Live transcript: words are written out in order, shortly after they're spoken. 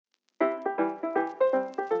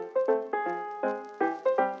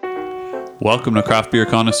Welcome to Craft Beer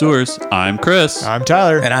Connoisseurs. I'm Chris. I'm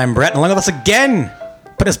Tyler. And I'm Brett. And along with us again,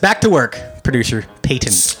 put us back to work, producer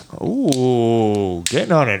Peyton. Ooh,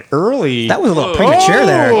 getting on it early. That was a little premature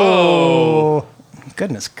there. Oh,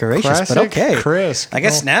 Goodness gracious, classic but okay. Chris. I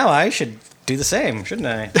guess now I should do the same, shouldn't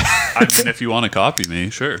I? I mean, if you want to copy me,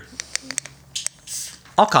 sure.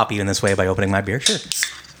 I'll copy you in this way by opening my beer, sure.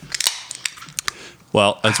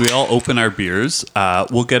 Well, as we all open our beers,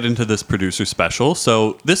 we'll get into this producer special.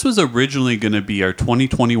 So this was originally going to be our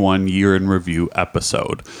 2021 year in review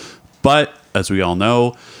episode. But as we all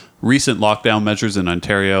know, recent lockdown measures in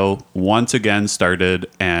Ontario once again started,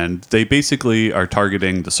 and they basically are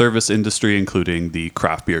targeting the service industry, including the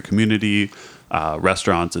craft beer community,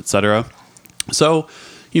 restaurants, etc. So,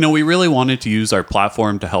 we really wanted to use our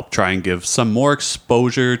platform to help try and give some more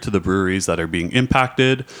exposure to the breweries that are being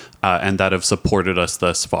impacted and that have supported us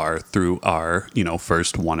thus far through our,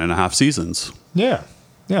 first 1.5 seasons. Yeah,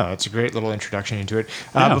 that's a great little introduction into it.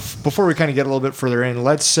 Before we kind of get a little bit further in,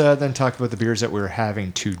 let's then talk about the beers that we're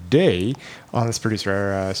having today on this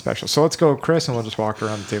producer special. So let's go, Chris, and we'll just walk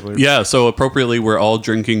around the table. Yeah, so appropriately, we're all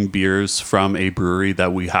drinking beers from a brewery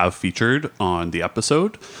that we have featured on the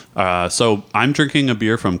episode. So I'm drinking a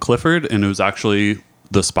beer from Clifford, and it was actually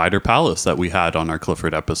the Spider Palace that we had on our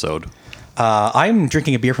Clifford episode. I'm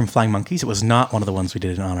drinking a beer from Flying Monkeys. It was not one of the ones we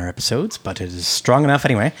did on our episodes, but it is strong enough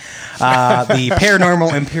anyway. The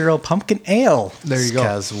Paranormal Imperial Pumpkin Ale. There you go.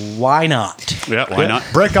 Because why not? Yeah, why not?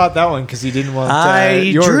 Brett got that one because he didn't want I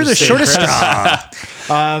yours drew the to say, shortest Chris.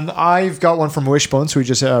 straw. I've got one from Wishbone. So we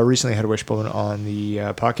just recently had a Wishbone on the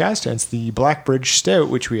podcast, and it's the Blackbridge Stout,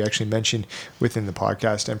 which we actually mentioned within the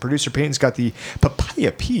podcast. And producer Peyton's got the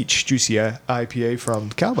Papaya Peach Juicy IPA from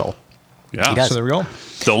Cowbell. Yeah, So there we go.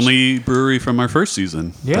 the only brewery from our first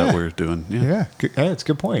season that we're doing. Yeah, good, hey, it's a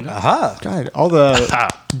good point. Aha. God, all the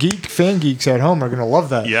fan geeks at home are going to love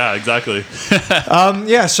that. Yeah, exactly.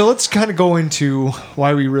 So let's kind of go into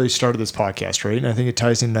why we really started this podcast, right? And I think it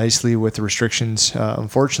ties in nicely with the restrictions,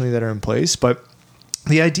 unfortunately, that are in place. But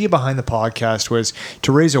the idea behind the podcast was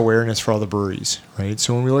to raise awareness for all the breweries, right?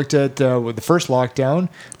 So when we looked at with the first lockdown,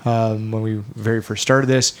 when we very first started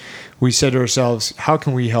this, we said to ourselves, how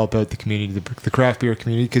can we help out the community, the craft beer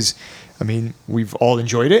community? Because, we've all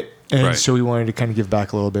enjoyed it. And so we wanted to kind of give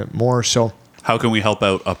back a little bit more. So how can we help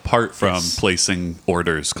out apart from placing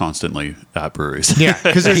orders constantly at breweries? yeah,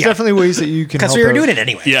 because there's definitely ways that you can help Because we were out. doing it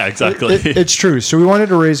anyway. Yeah, exactly. It's true. So we wanted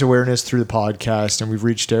to raise awareness through the podcast, and we've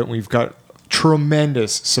reached out, and we've got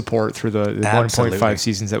tremendous support through the 1.5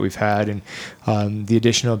 seasons that we've had, and the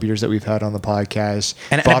additional beers that we've had on the podcast,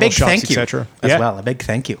 And a big thank you etc. as well. A big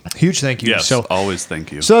thank you. Huge thank you. Yes, So always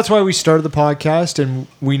thank you. So that's why we started the podcast, and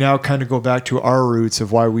we now kind of go back to our roots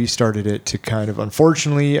of why we started it to kind of,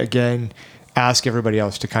 unfortunately, again, ask everybody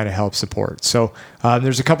else to kind of help support. So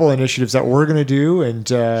there's a couple of initiatives that we're going to do, and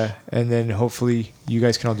then hopefully you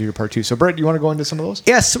guys can all do your part too. So Brett, you want to go into some of those?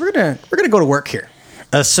 Yes, so we're gonna go to work here.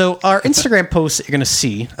 So our Instagram post that you're going to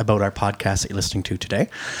see about our podcast that you're listening to today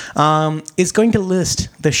is going to list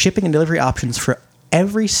the shipping and delivery options for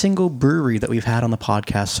every single brewery that we've had on the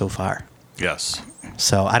podcast so far. Yes.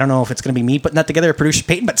 So I don't know if it's going to be me putting that together or producer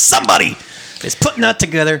Peyton, but somebody is putting that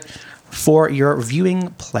together for your viewing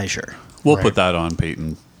pleasure. We'll put that on,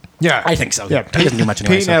 Peyton. Yeah, I think so. Yeah, He doesn't do much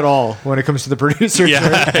anyway. Peyton at all when it comes to the producers.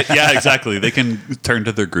 Yeah, yeah, exactly. They can turn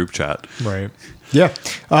to their group chat. Right. Yeah.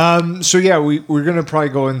 We're going to probably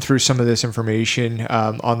go in through some of this information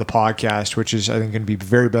on the podcast, which is, I think, going to be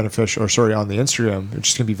very beneficial, on the Instagram, which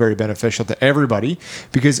is going to be very beneficial to everybody,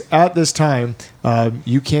 because at this time,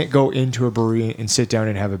 you can't go into a brewery and sit down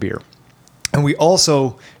and have a beer. And we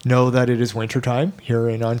also know that it is wintertime here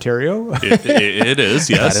in Ontario. It is,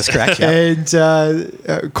 yes. That is correct,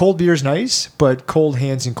 yeah. And cold beer is nice, but cold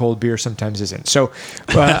hands and cold beer sometimes isn't. So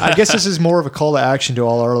I guess this is more of a call to action to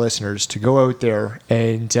all our listeners to go out there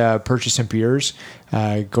and purchase some beers.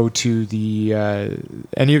 Go to the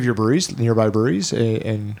any of your breweries, nearby breweries,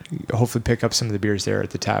 and hopefully pick up some of the beers there at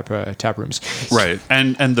the tap rooms. Right.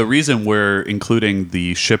 And the reason we're including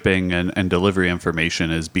the shipping and delivery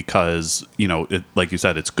information is because, like you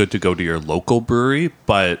said, it's good to go to your local brewery,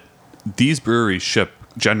 but these breweries ship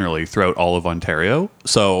generally throughout all of Ontario.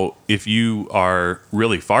 So if you are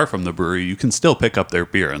really far from the brewery, you can still pick up their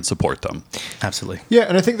beer and support them. Absolutely. Yeah,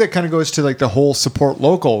 and I think that kind of goes to like the whole support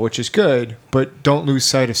local, which is good, but don't lose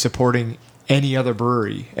sight of supporting any other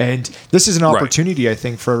brewery. And this is an opportunity, I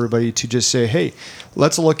think, for everybody to just say, hey,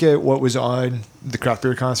 let's look at what was on the Craft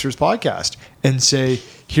Beer Connoisseurs podcast and say,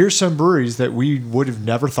 here's some breweries that we would have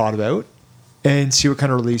never thought about. and see what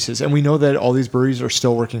kind of releases. And we know that all these breweries are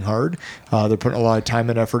still working hard. They're putting a lot of time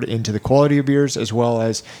and effort into the quality of beers as well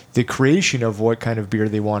as the creation of what kind of beer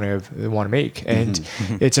they want to make. And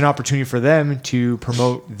it's an opportunity for them to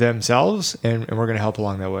promote themselves, and we're going to help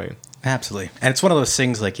along that way. Absolutely. And it's one of those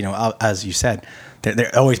things, like, as you said,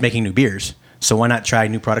 they're always making new beers. So why not try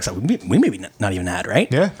new products that we maybe not even had, right?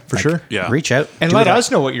 Yeah, for sure. Yeah. Reach out. And let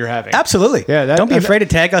us know what you're having. Absolutely. Yeah, don't be afraid to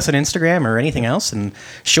tag us on Instagram or anything else and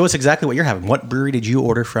show us exactly what you're having. What brewery did you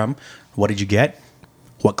order from? What did you get?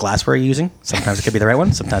 What glassware are you using? Sometimes it could be the right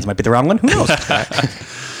one. Sometimes it might be the wrong one. Who knows?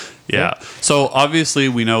 Yeah. So obviously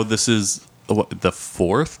we know this is the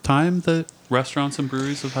fourth time that restaurants and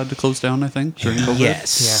breweries have had to close down, I think, during COVID.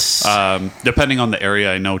 Yes. Depending on the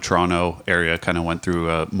area, I know Toronto area kind of went through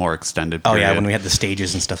a more extended period. Oh, yeah, when we had the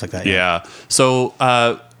stages and stuff like that. Yeah. So,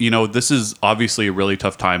 this is obviously a really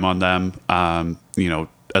tough time on them,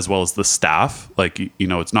 as well as the staff. Like,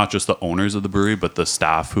 it's not just the owners of the brewery, but the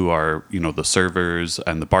staff who are, the servers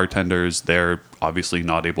and the bartenders. They're obviously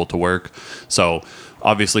not able to work. So,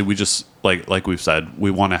 obviously, we just, like we've said,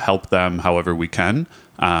 we want to help them however we can,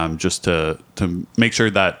 just to make sure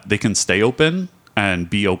that they can stay open and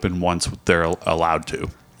be open once they're allowed to.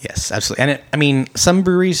 Yes, absolutely. And some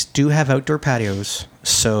breweries do have outdoor patios,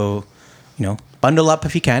 so bundle up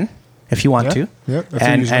if you can, if you want to,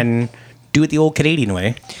 and do it the old Canadian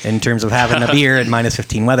way in terms of having a beer at minus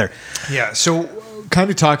 15 weather. Yeah. So, kind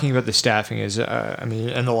of talking about the staffing is, and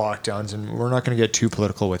the lockdowns, and we're not going to get too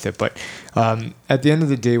political with it, but at the end of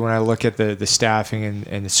the day, when I look at the staffing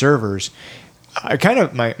and the servers, I kind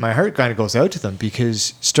of my heart kind of goes out to them,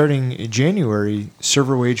 because starting in January,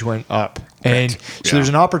 server wage went up, and so there's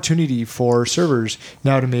an opportunity for servers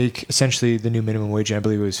now to make essentially the new minimum wage. And I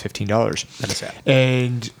believe it was $15. That is it.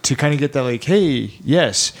 And to kind of get that, like, hey,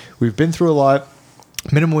 yes, we've been through a lot.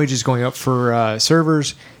 Minimum wage is going up for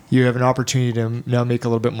servers. You have an opportunity to now make a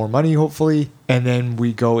little bit more money, hopefully, and then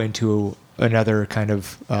we go into another kind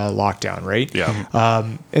of lockdown, right?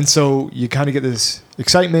 Yeah. And so you kind of get this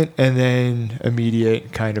excitement and then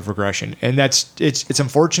immediate kind of regression, and it's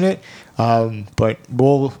unfortunate, but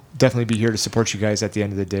we'll definitely be here to support you guys at the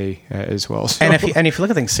end of the day as well. So. And if you look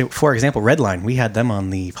at things, so for example, Redline, we had them on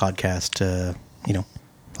the podcast,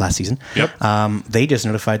 last season. Yep. They just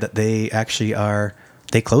notified that they actually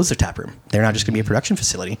they closed their tap room. They're not just going to be a production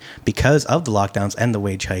facility because of the lockdowns and the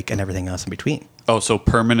wage hike and everything else in between. Oh, so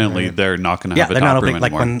permanently they're not going to have a they're tap not room opening.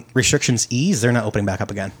 anymore. Like when restrictions ease, they're not opening back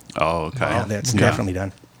up again. Oh, okay. Yeah, that's definitely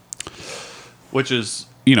done. Which is,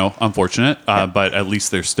 unfortunate, but at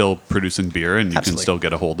least they're still producing beer and you can still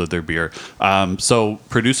get a hold of their beer. So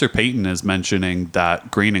producer Peyton is mentioning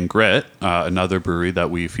that Grain and Grit, another brewery that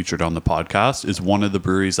we featured on the podcast, is one of the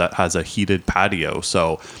breweries that has a heated patio.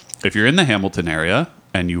 So if you're in the Hamilton area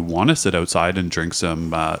and you want to sit outside and drink some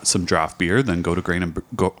draft beer, then go to Grain and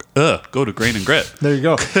Grit. There you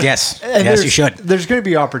go. Yes, And you should. There's going to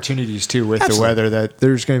be opportunities too with the weather, that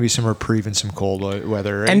there's going to be some reprieve and some cold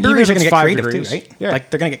weather. And breweries are going to get creative degrees, too, right? Yeah. Like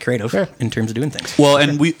they're going to get creative in terms of doing things. Well,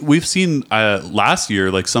 and we've seen last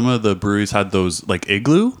year, like some of the breweries had those like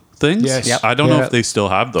igloo things. Yes. Yep. I don't know if they still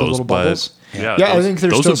have those, little but bubbles. yeah, I think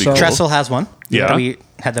there's those still would be some. cool. Trestle has one. Yeah. We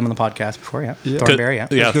had them on the podcast before, Thornberry,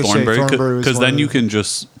 Yeah, Thornberry was because one then of you the- can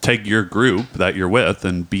just take your group that you're with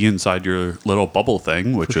and be inside your little bubble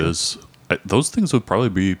thing, which is those things would probably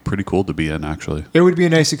be pretty cool to be in, actually. It would be a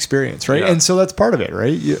nice experience, right? Yeah. And so that's part of it,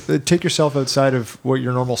 right? You take yourself outside of what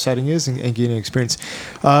your normal setting is and gain an experience.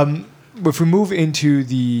 If we move into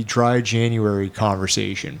the dry January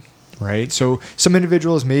conversation, right? So some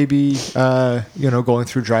individuals may be, going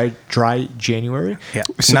through dry January. Yeah.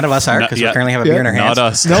 None of us are, because we currently have a beer in our hands. Not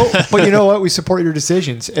us. No, but you know what? We support your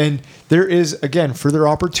decisions. And there is, again, further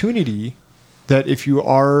opportunity that if you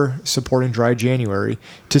are supporting Dry January,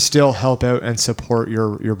 to still help out and support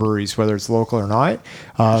your breweries, whether it's local or not.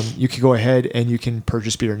 You can go ahead and you can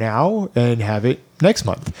purchase beer now and have it next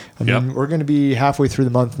month. I mean, we're going to be halfway through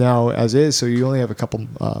the month now as is, so you only have a couple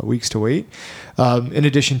weeks to wait. In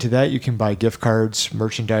addition to that, you can buy gift cards,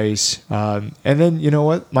 merchandise, and then you know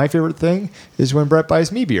what? My favorite thing is when Brett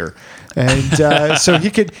buys me beer, and so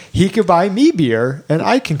he could buy me beer and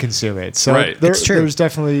I can consume it. So It's true. There's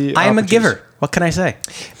definitely I am a opportunities. giver. What can I say?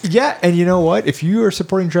 Yeah, and you know what? If you are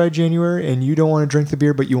supporting Dry January and you don't want to drink the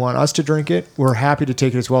beer, but you want us to drink it, we're happy to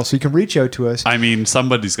take it as well. So you can reach out to us. I mean,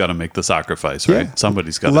 somebody's got to make the sacrifice, right? Yeah.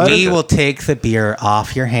 Somebody's got Let to. We will take the beer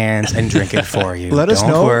off your hands and drink it for you. Let us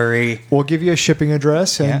know. Don't worry. We'll give you a shipping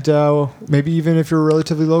address, and maybe even if you're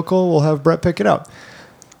relatively local, we'll have Brett pick it up.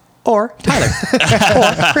 or Tyler,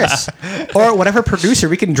 or Chris, or whatever producer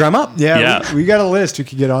we can drum up. Yeah. We got a list. We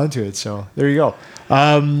could get onto it. So there you go.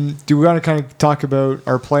 Do we want to kind of talk about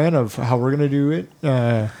our plan of how we're going to do it?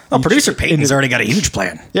 Producer Peyton's already got a huge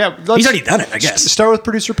plan. Yeah. He's already done it, I guess. Start with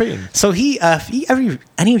producer Peyton. So any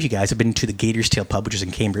of you guys have been to the Gator's Tail Pub, which is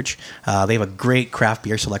in Cambridge. They have a great craft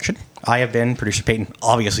beer selection. I have been. Producer Peyton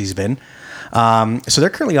obviously has been. So they're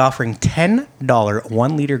currently offering $10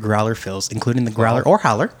 1 liter growler fills, including the growler or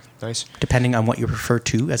howler. Nice. Depending on what you prefer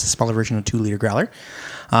to, as a smaller version of 2 liter growler.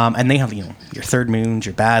 And they have, your Third Moons,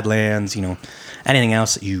 your Badlands, anything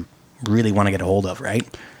else that you really want to get a hold of, right?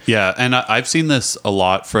 Yeah, and I've seen this a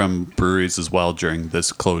lot from breweries as well during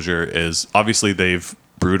this closure. Is obviously they've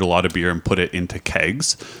brewed a lot of beer and put it into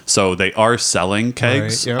kegs, so they are selling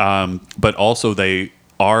kegs, Right, yep. but also they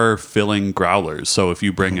are filling growlers. So if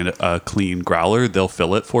you bring in a clean growler, they'll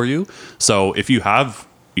fill it for you. So if you have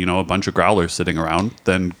a bunch of growlers sitting around,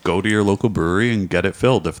 then go to your local brewery and get it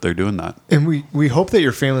filled if they're doing that. And we hope that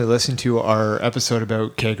your family listened to our episode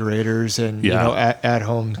about kegerators and at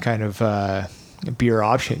home kind of beer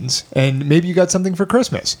options, and maybe you got something for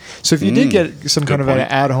Christmas. So if you did get some kind of an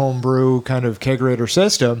at-home brew kind of kegerator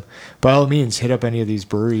system, by all means hit up any of these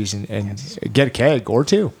breweries and get a keg or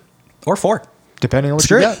 2 or 4. Depending on what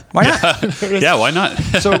you got. Why not? Yeah, why not?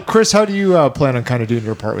 So, Chris, how do you plan on kind of doing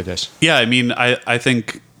your part with this? Yeah, I mean, I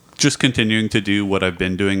think just continuing to do what I've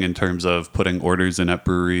been doing in terms of putting orders in at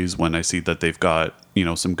breweries when I see that they've got,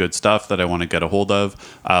 some good stuff that I want to get a hold of.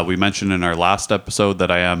 We mentioned in our last episode that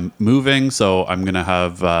I am moving, so I'm going to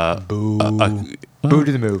have... Boo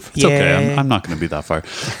to the move. It's okay. I'm not going to be that far.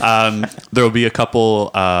 There will be a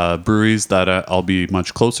couple breweries that I'll be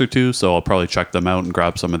much closer to, so I'll probably check them out and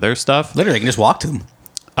grab some of their stuff. Literally, you can just walk to them.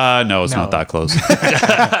 No, it's not that close.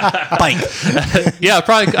 Bike. Yeah,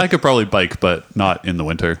 I could probably bike, but not in the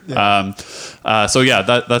winter. Yeah.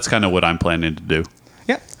 That's kind of what I'm planning to do.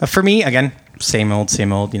 Yeah. For me, again, same old.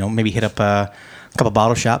 Maybe hit up a couple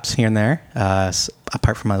bottle shops here and there.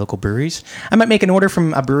 Apart from my local breweries, I might make an order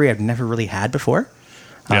from a brewery I've never really had before.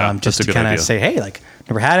 Yeah, just to kind of say, hey,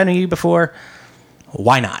 never had any of you before.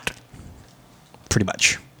 Why not? Pretty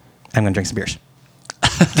much. I'm going to drink some beers.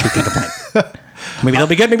 Who can complain? Maybe they'll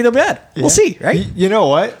be good, maybe they'll be bad. We'll see, right? You know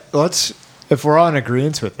what? If we're on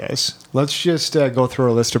agreement with this, let's just go through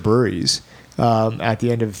a list of breweries at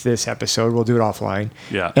the end of this episode. We'll do it offline.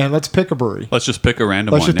 Yeah. And let's pick a brewery. Let's just pick a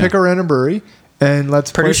random one. Let's just pick a random brewery. And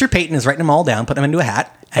Producer Peyton is writing them all down, putting them into a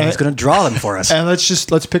hat, and he's going to draw them for us. And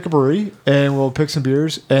let's pick a brewery, and we'll pick some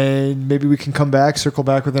beers, and maybe we can circle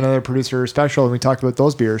back with another producer special, and we talk about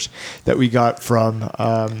those beers that we got from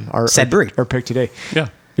our brewery. Our pick today. Yeah.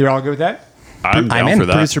 You're all good with that? I'm down in. for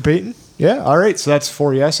that. Producer Peyton? Yeah, all right. So that's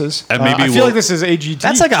 4 yeses. And maybe I feel like this is AGT.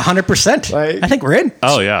 That's like 100%. I think we're in.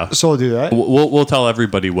 Oh yeah. So we'll do that. We'll tell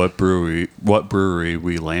everybody what brewery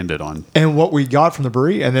we landed on And what we got from the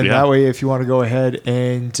brewery. And then that way, if you want to go ahead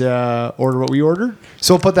and order what we ordered.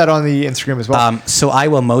 So we'll put that on the Instagram as well. So I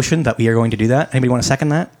will motion that we are going to do that. Anybody want to second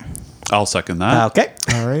that? I'll second that. Okay.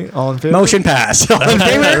 All right. All in favor? Motion pass. All in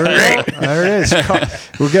favor? Great. There it is.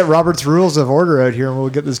 We'll get Robert's Rules of Order out here and we'll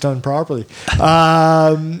get this done properly.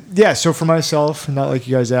 So for myself, not like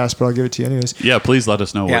you guys asked, but I'll give it to you anyways. Yeah, please let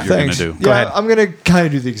us know what you're going to do. Go ahead. I'm going to kind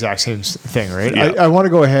of do the exact same thing, right? Yeah. I want to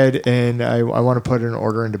go ahead and I want to put an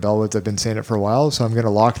order into Bellwoods. I've been saying it for a while, so I'm going to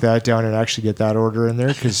lock that down and actually get that order in there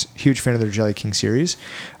because huge fan of their Jelly King series.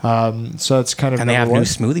 So that's kind of and they have new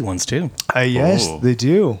smoothie ones too. Yes, they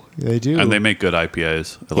do. They do. And they make good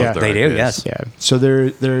IPAs. I love their they IPAs. do, yes. Yeah. So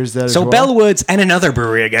there's that. So as well. Bellwoods and another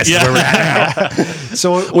brewery, I guess, is where we're at now.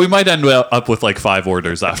 So We might end up with like 5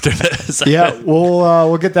 orders after this. yeah,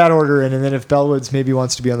 we'll get that order in, and then if Bellwoods maybe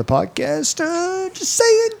wants to be on the podcast, just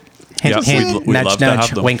saying. Hint, Yeah, hint, we'd nudge, love to have nudge,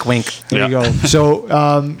 them. wink, wink. There you go. So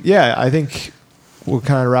I think we'll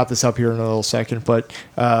kind of wrap this up here in a little second, but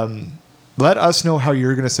let us know how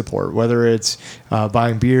you're going to support, whether it's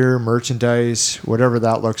buying beer, merchandise, whatever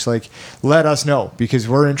that looks like. Let us know because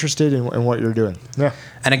we're interested in what you're doing. Yeah.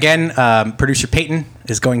 And again, producer Peyton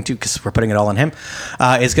is going to, because we're putting it all on him,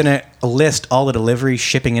 is going to list all the delivery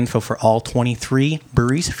shipping info for all 23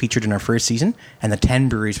 breweries featured in our first season and the 10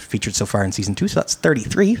 breweries featured so far in season 2. So that's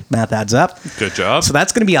 33. Math adds up. Good job. So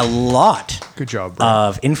that's going to be a lot Good job, bro.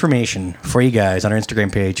 of information for you guys on our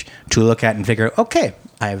Instagram page to look at and figure out, okay,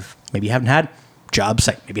 maybe haven't had Job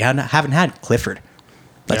Site. Maybe haven't had Clifford.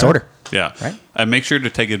 Let's order. Yeah. Right? And make sure to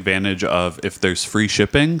take advantage of if there's free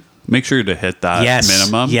shipping, make sure to hit that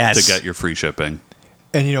minimum to get your free shipping.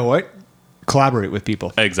 And you know what? Collaborate with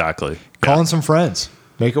people. Exactly. Call Yeah. in some friends.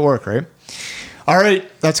 Make it work, right? All right.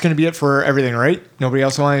 That's going to be it for everything, right? Nobody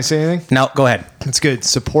else want to say anything? No, go ahead. That's good.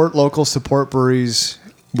 Support local, support breweries.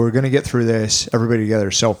 We're going to get through this, everybody together.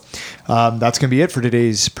 So that's going to be it for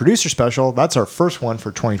today's producer special. That's our first one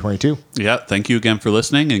for 2022. Yeah, thank you again for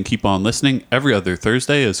listening, and keep on listening every other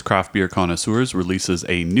Thursday as Craft Beer Connoisseurs releases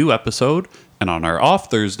a new episode, and on our off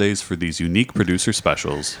Thursdays for these unique producer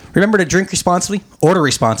specials. Remember to drink responsibly, order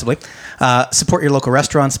responsibly, support your local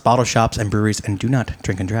restaurants, bottle shops, and breweries, and do not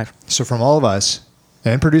drink and drive. So from all of us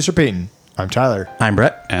and producer Peyton, I'm Tyler. I'm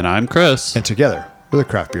Brett. And I'm Chris. And together, we're the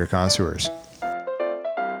Craft Beer Connoisseurs.